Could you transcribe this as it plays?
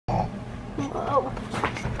Whoa.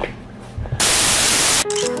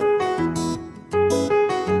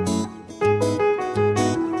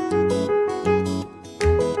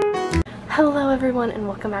 Hello everyone and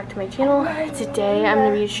welcome back to my channel. Today I'm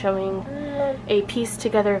going to be showing a piece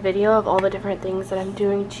together video of all the different things that I'm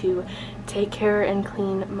doing to take care and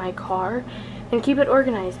clean my car and keep it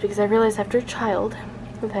organized, because I realized after a child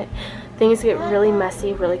that things get really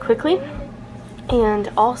messy really quickly. And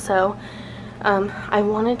also I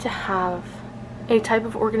wanted to have a type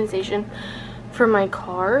of organization for my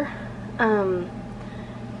car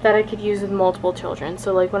that I could use with multiple children.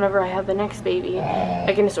 So like whenever I have the next baby,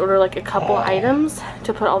 I can just order like a couple items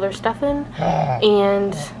to put all their stuff in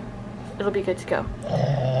and it'll be good to go.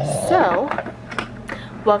 So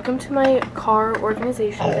welcome to my car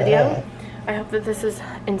organization video. I hope that this is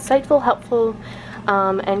insightful, helpful,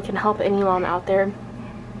 and can help any mom out there.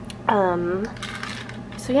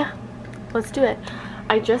 So yeah, let's do it.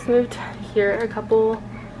 I just moved here a couple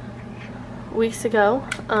weeks ago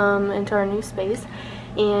into our new space,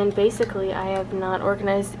 and basically I have not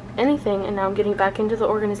organized anything, and now I'm getting back into the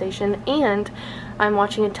organization, and I'm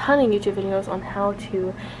watching a ton of YouTube videos on how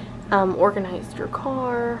to organize your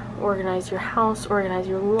car, organize your house, organize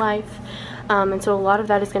your life, and so a lot of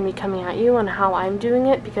that is going to be coming at you on how I'm doing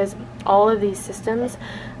it, because all of these systems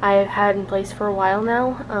I've had in place for a while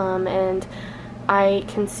now, and I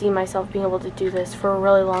can see myself being able to do this for a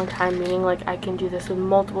really long time, meaning like I can do this with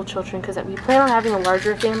multiple children, because we plan on having a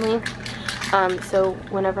larger family. So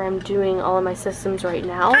whenever I'm doing all of my systems right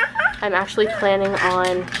now, I'm actually planning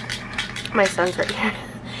on, my son's right here,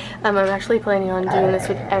 I'm actually planning on doing this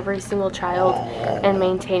with every single child and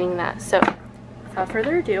maintaining that. So without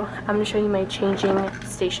further ado, I'm going to show you my changing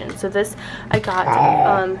station. So this I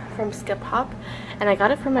got from Skip Hop, and I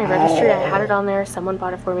got it from my registry. I had it on there. Someone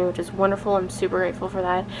bought it for me, which is wonderful. I'm super grateful for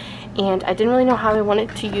that. And I didn't really know how I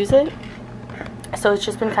wanted to use it, so it's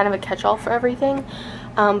just been kind of a catch-all for everything.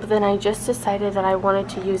 But then I just decided that I wanted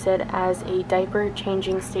to use it as a diaper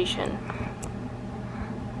changing station.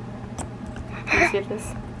 Can you see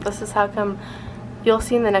this? This is how come you'll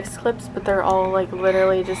see in the next clips, but they're all like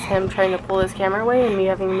literally just him trying to pull his camera away and me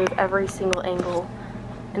having to move every single angle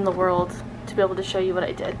in the world to be able to show you what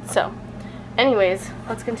I did. So anyways,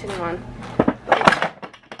 let's continue on.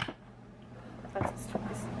 That's his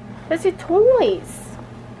toys. That's his toys!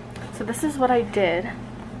 So this is what I did.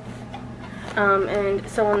 And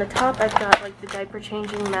so on the top I've got like the diaper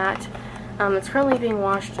changing mat. It's currently being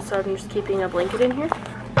washed, so I'm just keeping a blanket in here.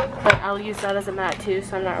 But I'll use that as a mat too,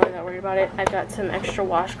 so I'm not really that worried about it. I've got some extra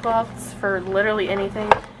washcloths for literally anything.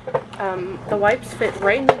 The wipes fit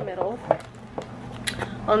right in the middle.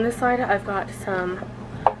 On this side I've got some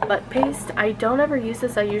butt paste. I don't ever use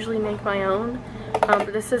this, I usually make my own.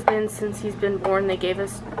 But this has been since he's been born. They gave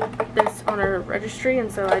us this on our registry,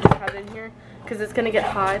 and so I just have it in here because it's going to get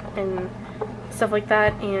hot and stuff like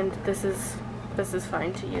that, and this is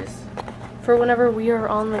fine to use for whenever we are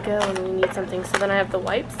on the go and we need something. So then I have the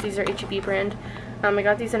wipes. These are H-E-B brand. I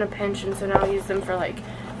got these in a pinch, and so now I use them for like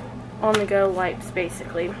on the go wipes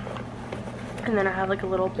basically. And then I have like a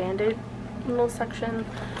little band-aid little section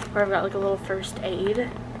where I've got like a little first aid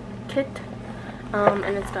kit,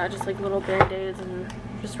 and it's got just like little band-aids and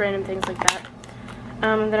just random things like that.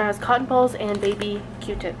 And then it has cotton balls and baby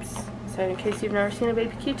Q-tips. So in case you've never seen a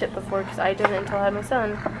baby Q-tip before, because I didn't until I had my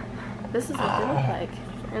son, this is what they look like.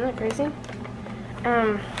 Isn't that crazy?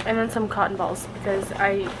 And then some cotton balls, because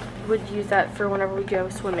I would use that for whenever we go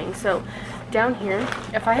swimming. So down here,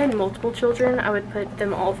 if I had multiple children, I would put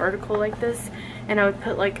them all vertical like this, and I would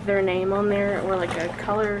put like their name on there or like a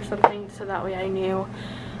color or something, so that way I knew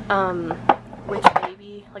which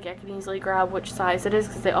baby, like I could easily grab which size it is,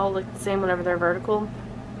 because they all look the same whenever they're vertical.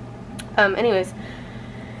 Anyways,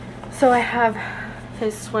 so I have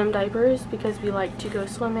his swim diapers because we like to go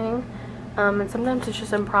swimming. And sometimes it's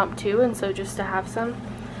just impromptu, and so just to have some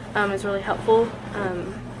is really helpful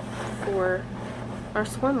for our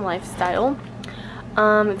swim lifestyle.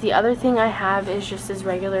 The other thing I have is just his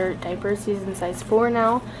regular diapers. He's in size 4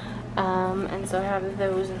 now, and so I have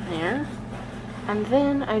those in there. And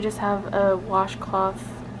then I just have a washcloth,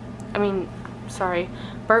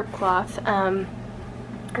 burp cloth, and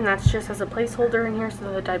that's just as a placeholder in here so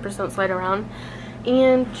that the diapers don't slide around,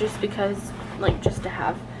 and just because, like, just to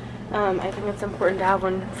have. I think it's important to have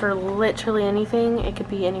one for literally anything. It could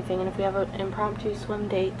be anything, and if we have an impromptu swim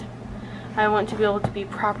date, I want to be able to be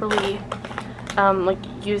properly, like,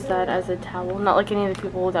 use that as a towel. Not like any of the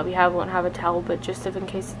people that we have won't have a towel, but just if in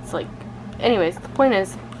case it's like, anyways, the point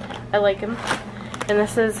is, I like him, and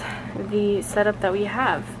this is the setup that we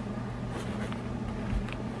have.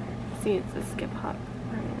 See, it's a Skip Hop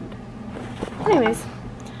brand. Anyways,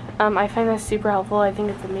 I find this super helpful. I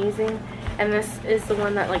think it's amazing. And this is the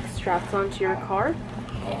one that like straps onto your car.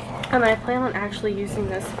 And I plan on actually using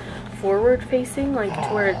this forward facing, like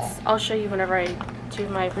to where it's, I'll show you whenever I do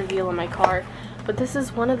my reveal in my car. But this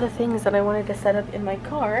is one of the things that I wanted to set up in my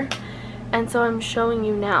car. And so I'm showing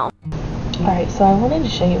you now. Alright, so I wanted to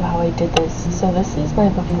show you how I did this. So this is my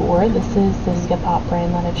before. This is the Skip Hop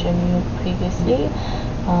brand that I've shown you previously.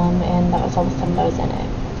 And that was all the stuff that was in it.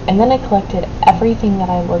 And then I collected everything that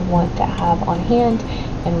I would want to have on hand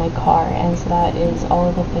in my car. And so that is all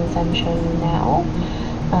of the things I'm showing you now.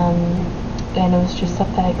 And it was just stuff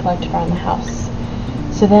that I collected around the house.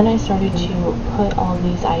 So then I started to put all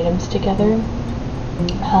these items together.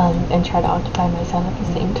 And try to occupy my son at the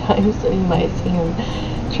same time, so you might see him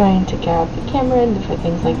trying to grab the camera and different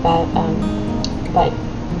things like that, but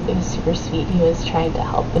it was super sweet. He was trying to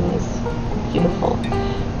help, and it was beautiful.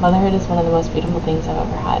 Motherhood is one of the most beautiful things I've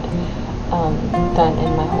ever had done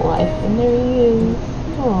in my whole life, and there he is.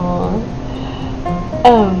 Aww.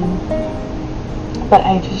 But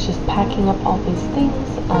I was just packing up all these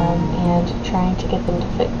things and trying to get them to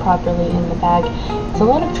fit properly in the bag. It's a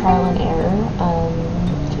lot of trial and error,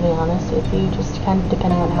 to be honest with you, just kind of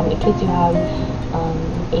depending on how many kids you have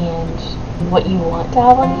and what you want to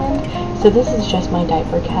have on hand. So this is just my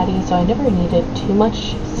diaper caddy, so I never needed too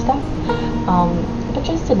much stuff, but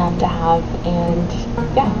just enough to have, and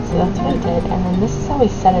yeah, so that's what I did. And then this is how I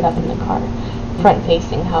set it up in the car, front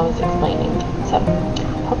facing, how I was explaining. So I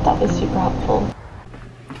hope that was super helpful.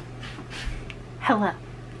 Hello.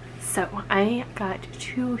 So I got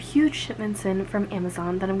 2 huge shipments in from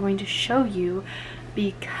Amazon that I'm going to show you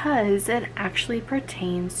because it actually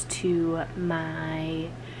pertains to my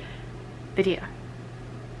video.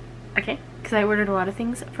 Okay, because I ordered a lot of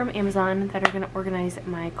things from Amazon that are going to organize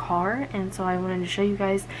my car, and so I wanted to show you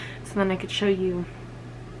guys so then I could show you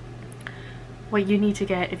what you need to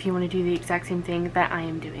get if you want to do the exact same thing that I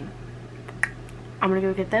am doing. I'm going to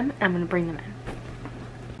go get them and I'm going to bring them in.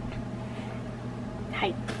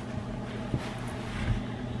 Hi.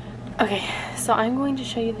 Okay, so I'm going to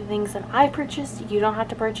show you the things that I purchased. You don't have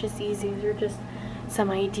to purchase these. These are just some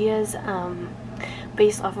ideas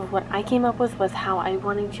based off of what I came up with how I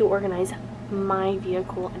wanted to organize my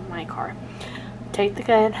vehicle and my car. Take the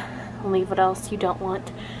good, leave what else you don't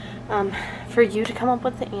want, for you to come up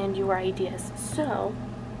with and your ideas. So,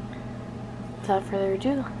 without further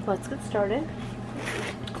ado, let's get started.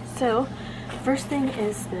 So, first thing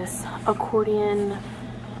is this accordion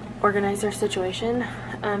organizer situation.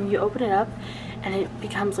 You open it up and it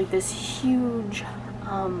becomes like this huge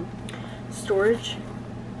storage,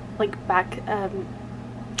 like back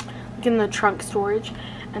like in the trunk storage,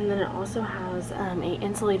 and then it also has a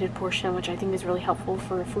insulated portion, which I think is really helpful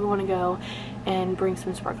for if we want to go and bring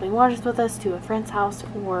some sparkling waters with us to a friend's house,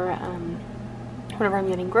 or whenever I'm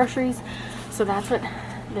getting groceries. So that's what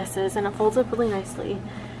this is, and it folds up really nicely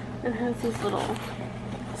and has these little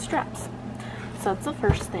straps. So that's the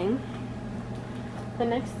first thing. The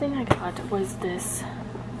next thing I got was this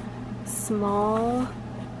small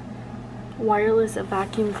wireless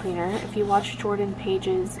vacuum cleaner. If you watch Jordan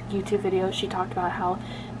Page's YouTube video, she talked about how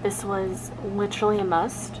this was literally a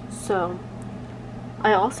must. So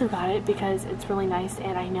I also got it because it's really nice,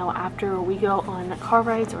 and I know after we go on car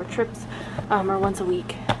rides or trips, or once a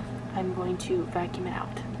week, I'm going to vacuum it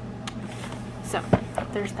out. So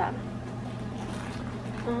there's that.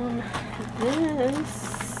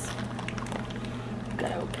 This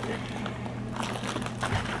gotta open.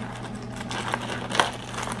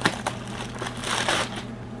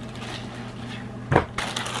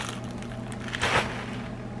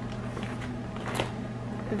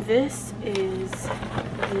 This is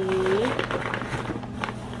the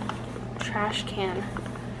trash can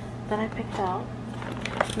that I picked out.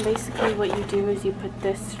 And basically what you do is you put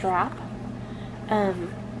this strap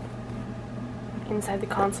inside the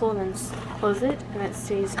console and then close it, and it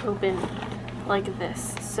stays open like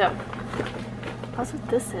this. So that's what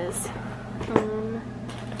this is.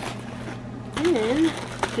 Then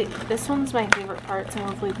this one's my favorite part, so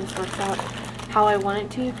hopefully this works out how I want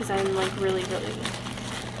it to, because I'm like really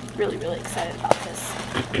excited about this.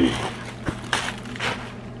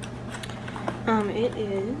 It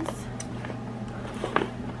is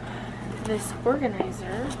this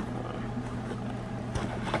organizer,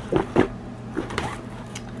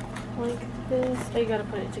 like this. Oh, you gotta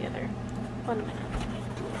put it together. 1 minute.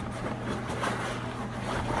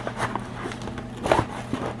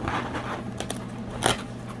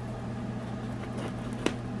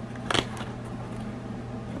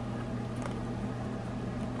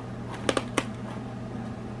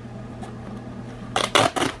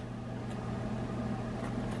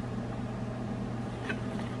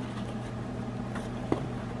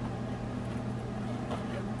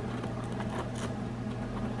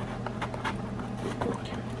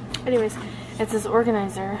 anyways, it's this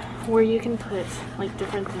organizer where you can put like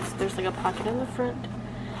different things. There's like a pocket in the front,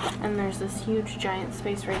 and there's this huge giant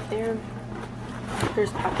space right there.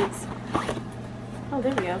 There's pockets. Oh,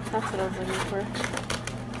 there we go. That's what I was looking for.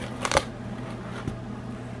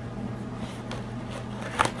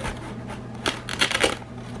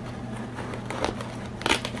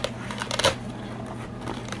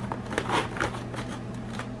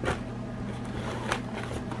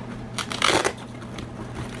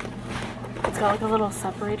 It's got like a little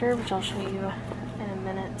separator, which I'll show you in a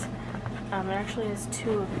minute. It actually has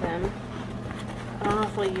 2 of them. I don't know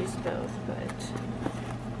if we'll use both, but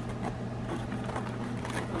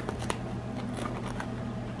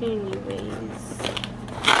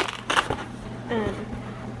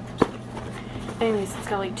anyways, it's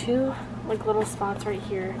got like 2 like little spots right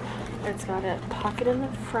here. It's got a pocket in the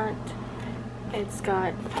front. It's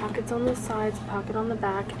got pockets on the sides, pocket on the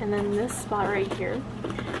back, and then this spot right here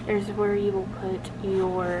is where you will put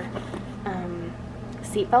your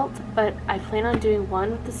seatbelt. But I plan on doing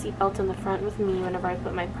one with the seatbelt in the front with me whenever I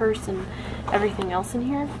put my purse and everything else in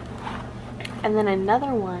here, and then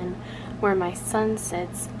another one where my son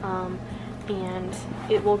sits, and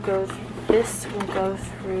it will go. This will go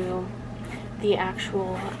through the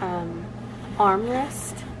actual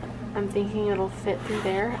armrest. I'm thinking it'll fit through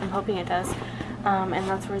there. I'm hoping it does. And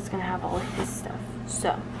that's where it's going to have all of his stuff.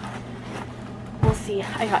 So, we'll see.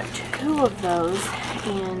 I got 2 of those,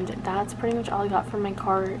 and that's pretty much all I got from my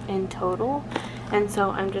car in total. And so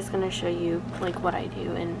I'm just going to show you like what I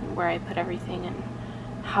do and where I put everything and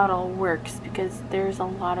how it all works, because there's a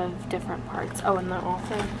lot of different parts. Oh, and then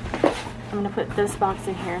also I'm going to put this box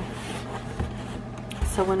in here.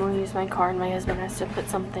 So when we use my car and my husband has to put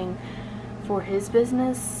something for his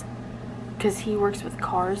business, because he works with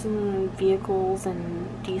cars and vehicles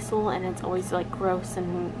and diesel, and it's always like gross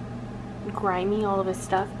and grimy, all of his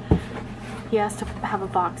stuff, he has to have a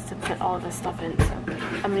box to put all of his stuff in. So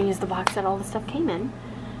I'm going to use the box that all the stuff came in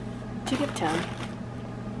to give to him.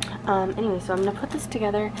 Anyway, so I'm going to put this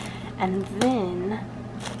together, and then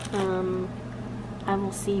I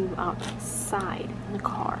will see you outside in the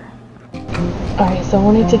car. Alright, so I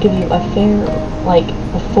wanted to give you a fair, like,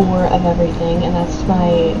 before of everything, and that's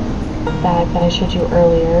my bag that I showed you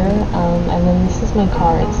earlier, and then this is my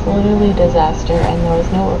car. It's literally a disaster, and there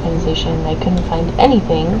was no organization. I couldn't find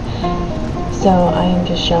anything, so I am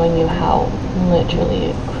just showing you how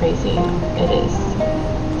literally crazy it is.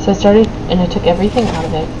 So I started, and I took everything out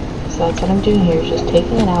of it, so that's what I'm doing here, just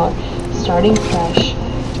taking it out, starting fresh,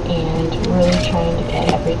 and really trying to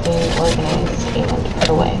get everything organized and put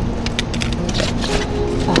away.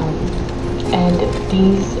 And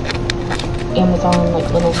these Amazon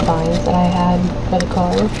like little finds that I had for the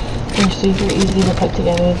car were super easy to put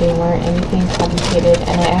together. They weren't anything complicated,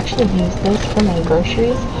 and I actually use this for my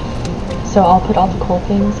groceries. So I'll put all the cold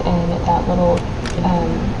things in that little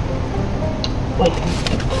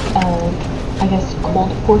I guess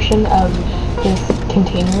cold portion of this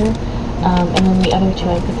container, and then the other 2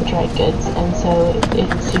 I put the dried goods, and so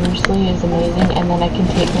it seriously is amazing. And then I can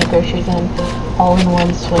take my groceries in all in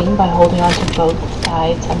one swing by holding onto both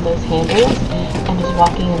sides of those handles and just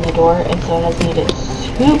walking in the door, and so it has made it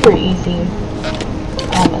super easy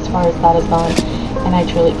as far as that is gone, and I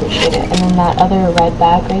truly appreciate it. And then that other red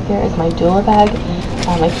bag right there is my doula bag.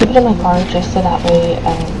 I keep it in my car just so that way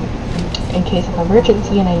in case of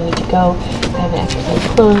emergency and I need to go, I have an extra set of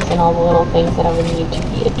clothes and all the little things that I would need to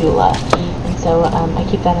be a doula. And so I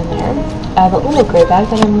keep that in there. The little gray bag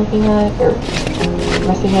that I'm looking at, or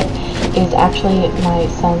messing with, is actually my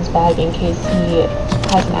son's bag in case he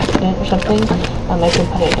has an accident or something. I can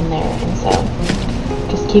put it in there, and so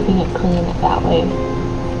just keeping it clean that way.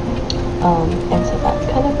 And so that's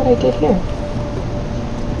kind of what I did here.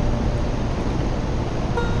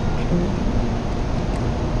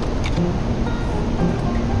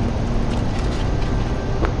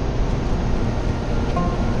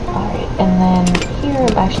 And then here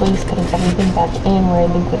I'm actually just putting everything back in where I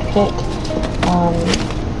think would fit,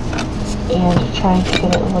 and trying to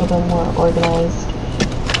get it a little bit more organized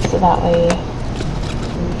so that way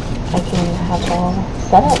I can have it all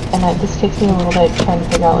set up. And this takes me a little bit trying to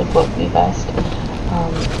figure out like what would be best,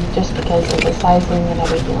 just because of the sizing and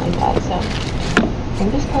everything like that. So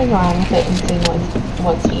I'm just playing around with it and seeing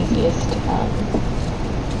what's easiest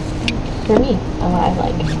for me and what I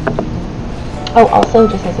like. Oh, also,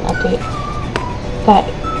 just as an update, that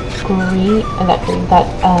gray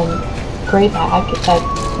bag, that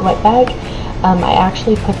wet bag, I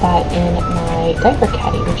actually put that in my diaper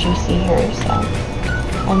caddy, which you see here. So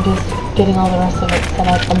I'm just getting all the rest of it set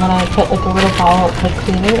up, and then I put like a little bottle of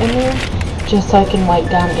cleaner in there, just so I can wipe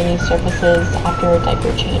down any surfaces after a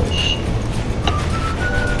diaper change.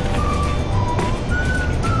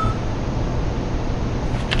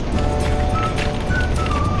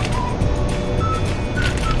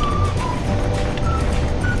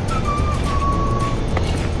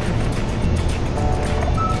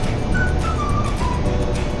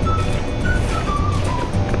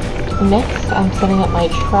 Next, I'm setting up my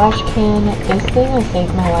trash can. This thing has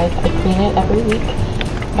saved my life. I clean it every week,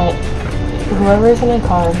 but whoever is in my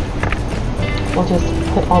car will just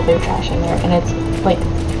put all their trash in there, and it's like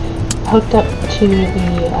hooked up to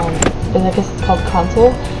the, I guess it's called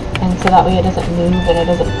console, and so that way it doesn't move and it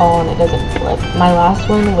doesn't fall and it doesn't flip. My last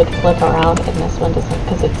one would flip around and this one doesn't,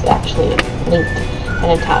 because it's actually linked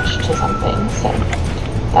and attached to something, so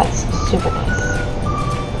that's super nice.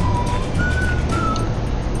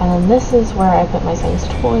 And then this is where I put my son's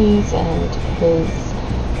toys and his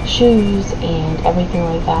shoes and everything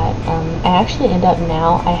like that. I actually end up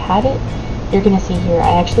now, I had it, you're going to see here,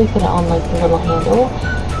 I actually put it on like the little handle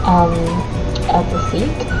of the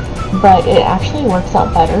seat, but it actually works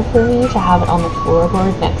out better for me to have it on the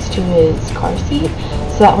floorboard next to his car seat,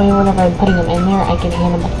 so that way whenever I'm putting him in there, I can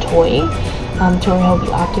hand him a toy to where he'll be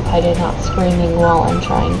occupied and not screaming while I'm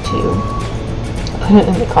trying to put it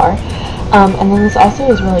in the car. And then this also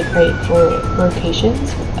is really great for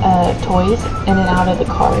rotations, toys in and out of the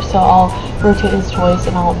car. So I'll rotate his toys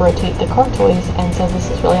and I'll rotate the car toys, and so this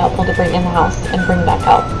is really helpful to bring in the house and bring back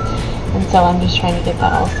out. And so I'm just trying to get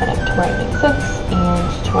that all set up to where it makes sense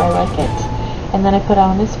and to where I like it. And then I put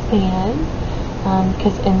on this fan,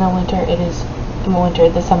 because in the winter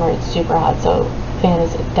the summer it's super hot, so fan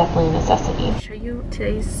is definitely a necessity. I'll show you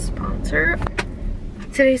today's sponsor.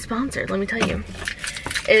 Today's sponsor, let me tell you,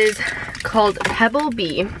 is called Pebble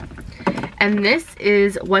Bee, and this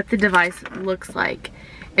is what the device looks like.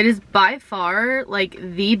 It is by far like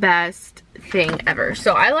the best thing ever.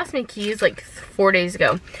 So I lost my keys like 4 days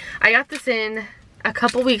ago. I got this in a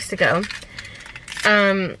couple weeks ago,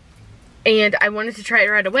 and I wanted to try it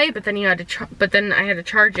right away, but then I had to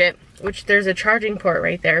charge it, which there's a charging port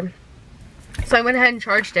right there. So I went ahead and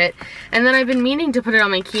charged it, and then I've been meaning to put it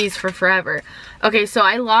on my keys for forever. Okay, so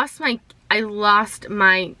I lost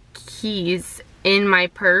my keys in my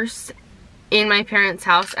purse in my parents'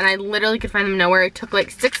 house, and I literally could find them nowhere. It took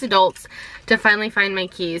like 6 adults to finally find my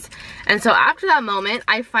keys. And so after that moment,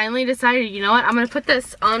 I finally decided, you know what, I'm gonna put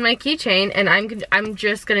this on my keychain and I'm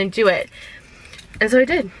just gonna do it. And so I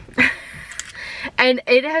did. And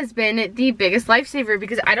it has been the biggest lifesaver,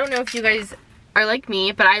 because I don't know if you guys are like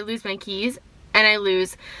me, but I lose my keys and I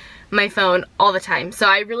lose my phone all the time. So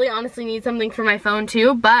I really honestly need something for my phone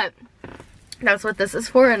too, but that's what this is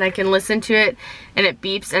for, and I can listen to it and it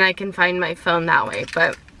beeps and I can find my phone that way.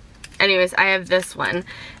 But anyways, I have this one,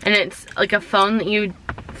 and it's like a app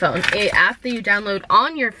that you download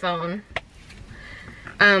on your phone,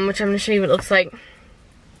 which I'm gonna show you what it looks like.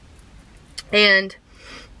 And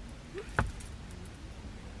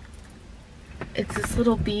it's this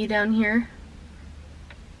little bee down here.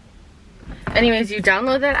 Anyways, you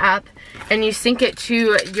download that app and you sync it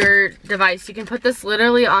to your device. You can put this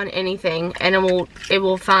literally on anything and it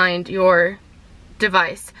will find your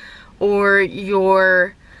device or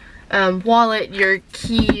your wallet, your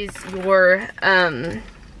keys, your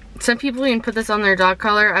some people even put this on their dog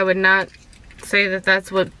collar. I would not say that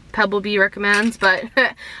that's what Pebble Bee recommends, but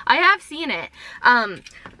I have seen it.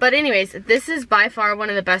 But anyways, this is by far one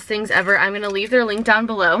of the best things ever. I'm gonna leave their link down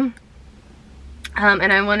below.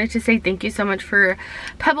 And I wanted to say thank you so much for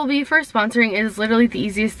Pebble Bee for sponsoring. It is literally the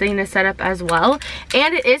easiest thing to set up as well.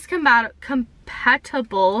 And it is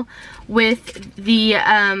compatible with the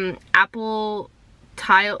Apple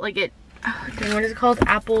Tile, like it, what is it called? The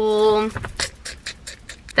Apple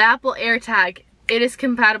AirTag. It is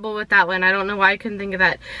compatible with that one. I don't know why I couldn't think of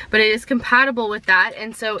that, but it is compatible with that.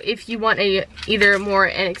 And so if you want either more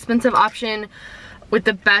inexpensive option with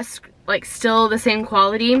the best, like still the same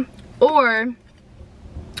quality, or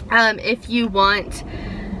if you want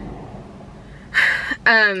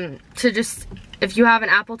if you have an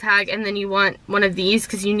Apple tag and then you want one of these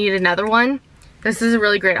because you need another one, this is a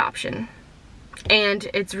really great option. And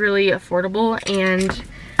it's really affordable, and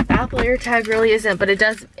the Apple AirTag really isn't, but it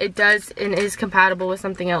does and is compatible with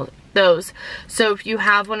something else, those. So if you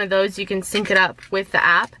have one of those, you can sync it up with the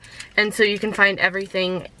app, and so you can find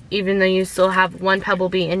everything even though you still have one Pebble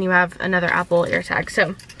Bee and you have another Apple AirTag.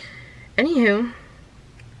 So anywho,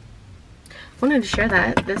 wanted to share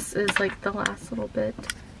that. This is like the last little bit.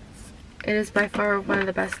 It is by far one of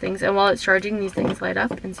the best things, and while it's charging, these things light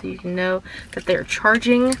up, and so you can know that they're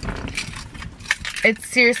charging. It's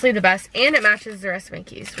seriously the best, and it matches the rest of my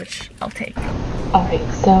keys, which I'll take.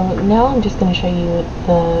 Alright, so now I'm just going to show you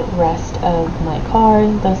the rest of my car.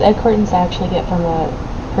 Those egg cartons I actually get from a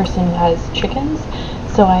person who has chickens.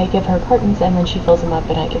 So I give her cartons and then she fills them up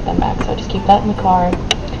and I give them back. So I just keep that in the car.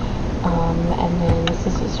 And then this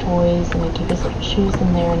is his toys and I keep his little shoes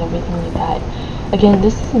in there and everything like that. Again,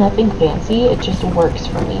 this is nothing fancy, it just works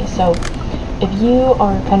for me. So if you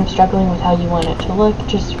are kind of struggling with how you want it to look,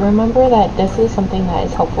 just remember that this is something that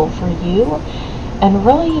is helpful for you and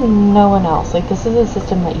really no one else. Like, this is a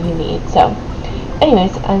system that you need. So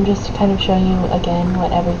anyways, I'm just kind of showing you again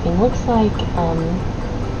what everything looks like,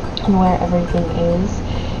 and where everything is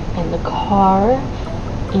in the car,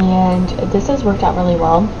 and this has worked out really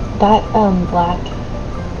well. That black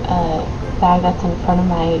bag that's in front of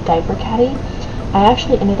my diaper caddy, I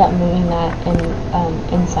actually ended up moving that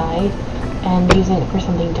inside and using it for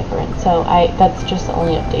something different. So that's just the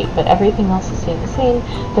only update, but everything else is staying the same.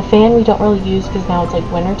 The fan we don't really use because now it's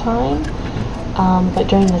like winter time, but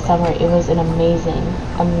during the summer it was an amazing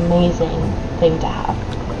thing to have.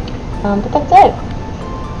 But that's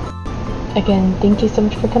it. Again, thank you so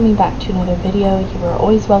much for coming back to another video. You are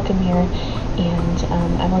always welcome here, and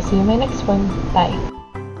I will see you in my next one. Bye.